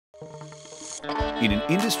In an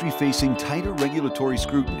industry facing tighter regulatory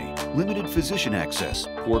scrutiny, limited physician access,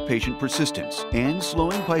 poor patient persistence, and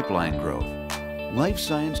slowing pipeline growth, life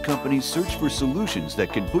science companies search for solutions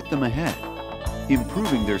that can put them ahead,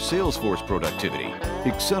 improving their sales force productivity,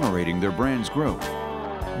 accelerating their brand's growth,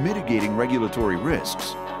 mitigating regulatory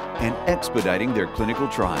risks, and expediting their clinical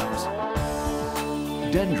trials.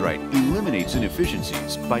 Dendrite eliminates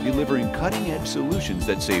inefficiencies by delivering cutting-edge solutions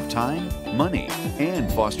that save time, money,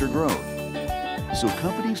 and foster growth, so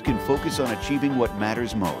companies can focus on achieving what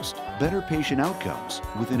matters most, better patient outcomes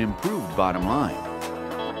with an improved bottom line.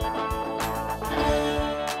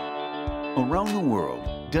 Around the world,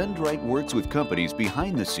 Dendrite works with companies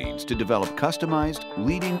behind the scenes to develop customized,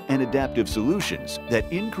 leading, and adaptive solutions that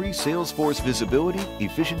increase sales force visibility,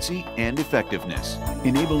 efficiency, and effectiveness,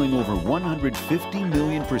 enabling over 150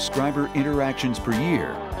 million prescriber interactions per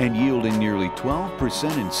year and yielding nearly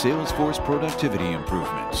 12% in sales force productivity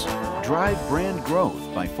improvements. Drive brand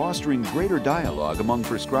growth by fostering greater dialogue among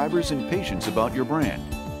prescribers and patients about your brand,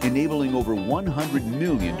 enabling over 100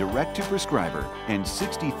 million direct-to-prescriber and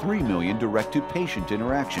 63 million direct-to-patient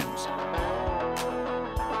interactions.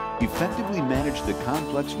 Effectively manage the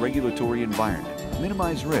complex regulatory environment,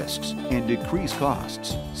 minimize risks, and decrease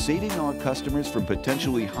costs, saving our customers from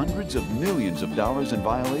potentially hundreds of millions of dollars in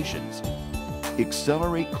violations.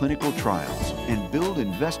 Accelerate clinical trials and build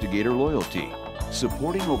investigator loyalty,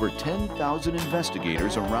 supporting over 10,000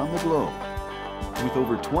 investigators around the globe. With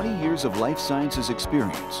over 20 years of life sciences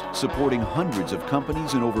experience, supporting hundreds of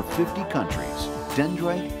companies in over 50 countries,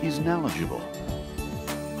 Dendrite is knowledgeable.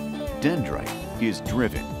 Dendrite is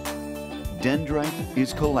driven. Dendrite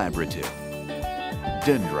is collaborative.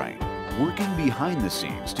 Dendrite, working behind the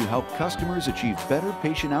scenes to help customers achieve better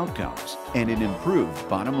patient outcomes and an improved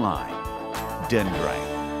bottom line.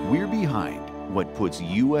 Dendrite, we're behind what puts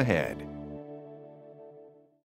you ahead.